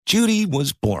Judy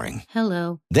was boring.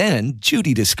 Hello. Then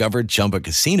Judy discovered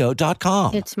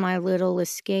ChumbaCasino.com. It's my little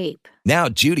escape. Now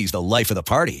Judy's the life of the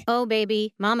party. Oh,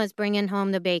 baby, mama's bringing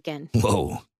home the bacon.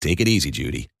 Whoa, take it easy,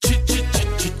 Judy.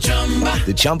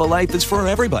 The Chumba life is for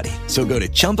everybody. So go to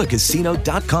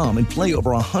ChumbaCasino.com and play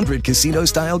over 100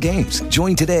 casino-style games.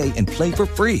 Join today and play for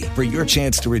free for your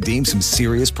chance to redeem some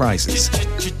serious prizes.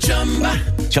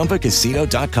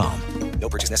 ChumbaCasino.com. No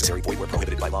purchase necessary. Void where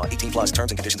prohibited by law. 18 plus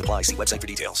terms and conditions apply. See website for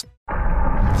details.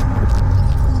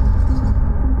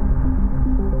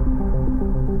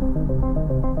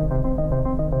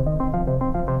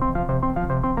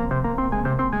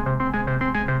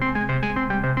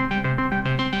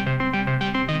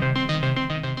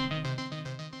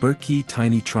 Burki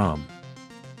Tiny Trom.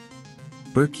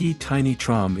 Burki Tiny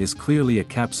Trom is clearly a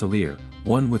capsuleer,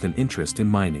 one with an interest in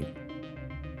mining.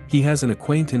 He has an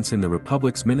acquaintance in the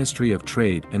Republic's Ministry of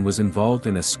Trade and was involved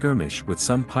in a skirmish with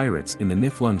some pirates in the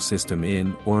Niflung system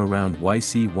in or around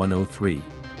E123.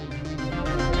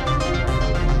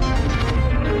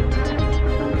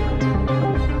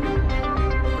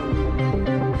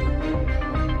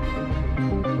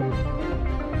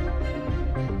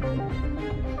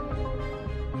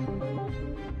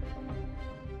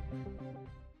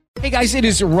 Hey guys, it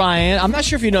is Ryan. I'm not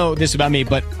sure if you know this about me,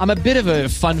 but I'm a bit of a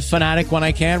fun fanatic when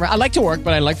I can. I like to work,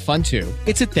 but I like fun too.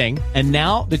 It's a thing. And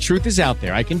now the truth is out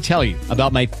there. I can tell you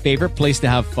about my favorite place to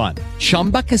have fun.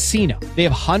 Chumba Casino. They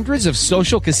have hundreds of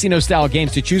social casino style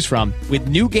games to choose from with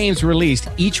new games released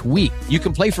each week. You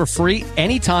can play for free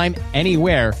anytime,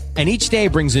 anywhere. And each day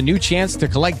brings a new chance to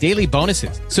collect daily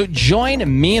bonuses. So join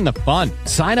me in the fun.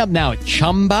 Sign up now at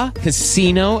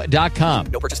ChumbaCasino.com.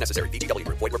 No purchase necessary. VGW.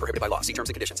 Void where prohibited by law. See terms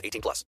and conditions. 18 plus.